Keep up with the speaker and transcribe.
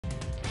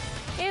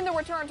In the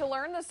Return to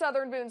Learn, the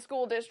Southern Boone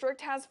School District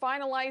has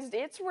finalized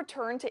its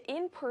return to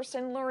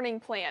in-person learning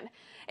plan.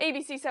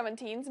 ABC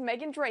 17's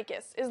Megan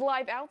Drakis is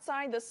live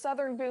outside the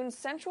Southern Boone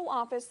Central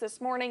Office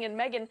this morning. And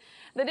Megan,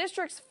 the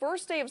district's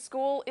first day of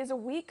school is a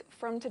week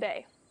from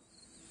today.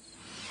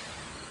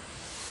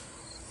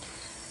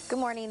 Good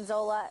morning,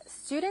 Zola.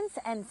 Students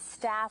and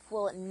staff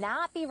will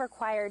not be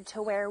required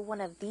to wear one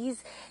of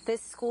these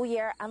this school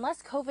year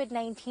unless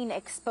COVID-19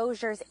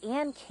 exposures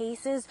and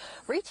cases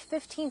reach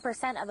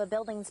 15% of a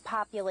building's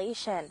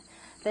population.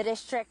 The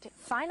district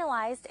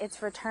finalized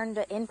its return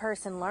to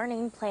in-person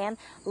learning plan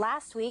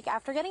last week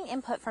after getting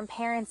input from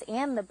parents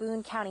and the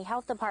Boone County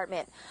Health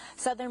Department.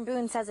 Southern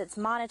Boone says it's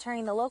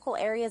monitoring the local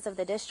areas of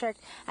the district,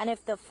 and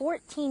if the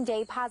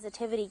 14-day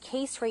positivity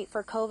case rate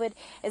for COVID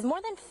is more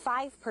than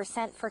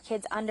 5% for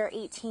kids under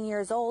 18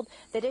 years old,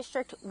 the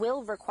district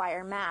will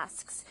require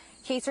masks.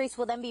 Case rates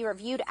will then be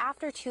reviewed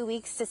after 2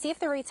 weeks to see if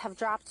the rates have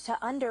dropped to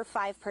under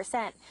 5%.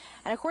 And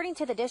according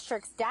to the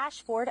district's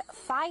dashboard,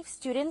 5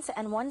 students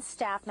and 1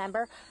 staff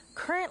member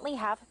currently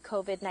have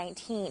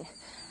COVID-19.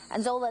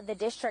 And Zola, the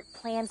district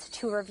plans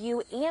to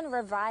review and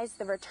revise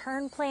the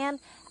return plan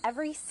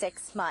every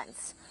 6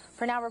 months.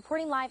 For now,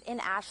 reporting live in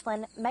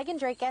Ashland, Megan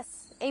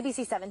Drakis,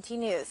 ABC 17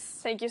 News.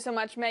 Thank you so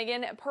much,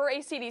 Megan. Per a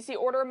CDC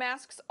order,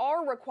 masks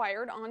are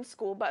required on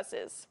school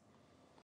buses.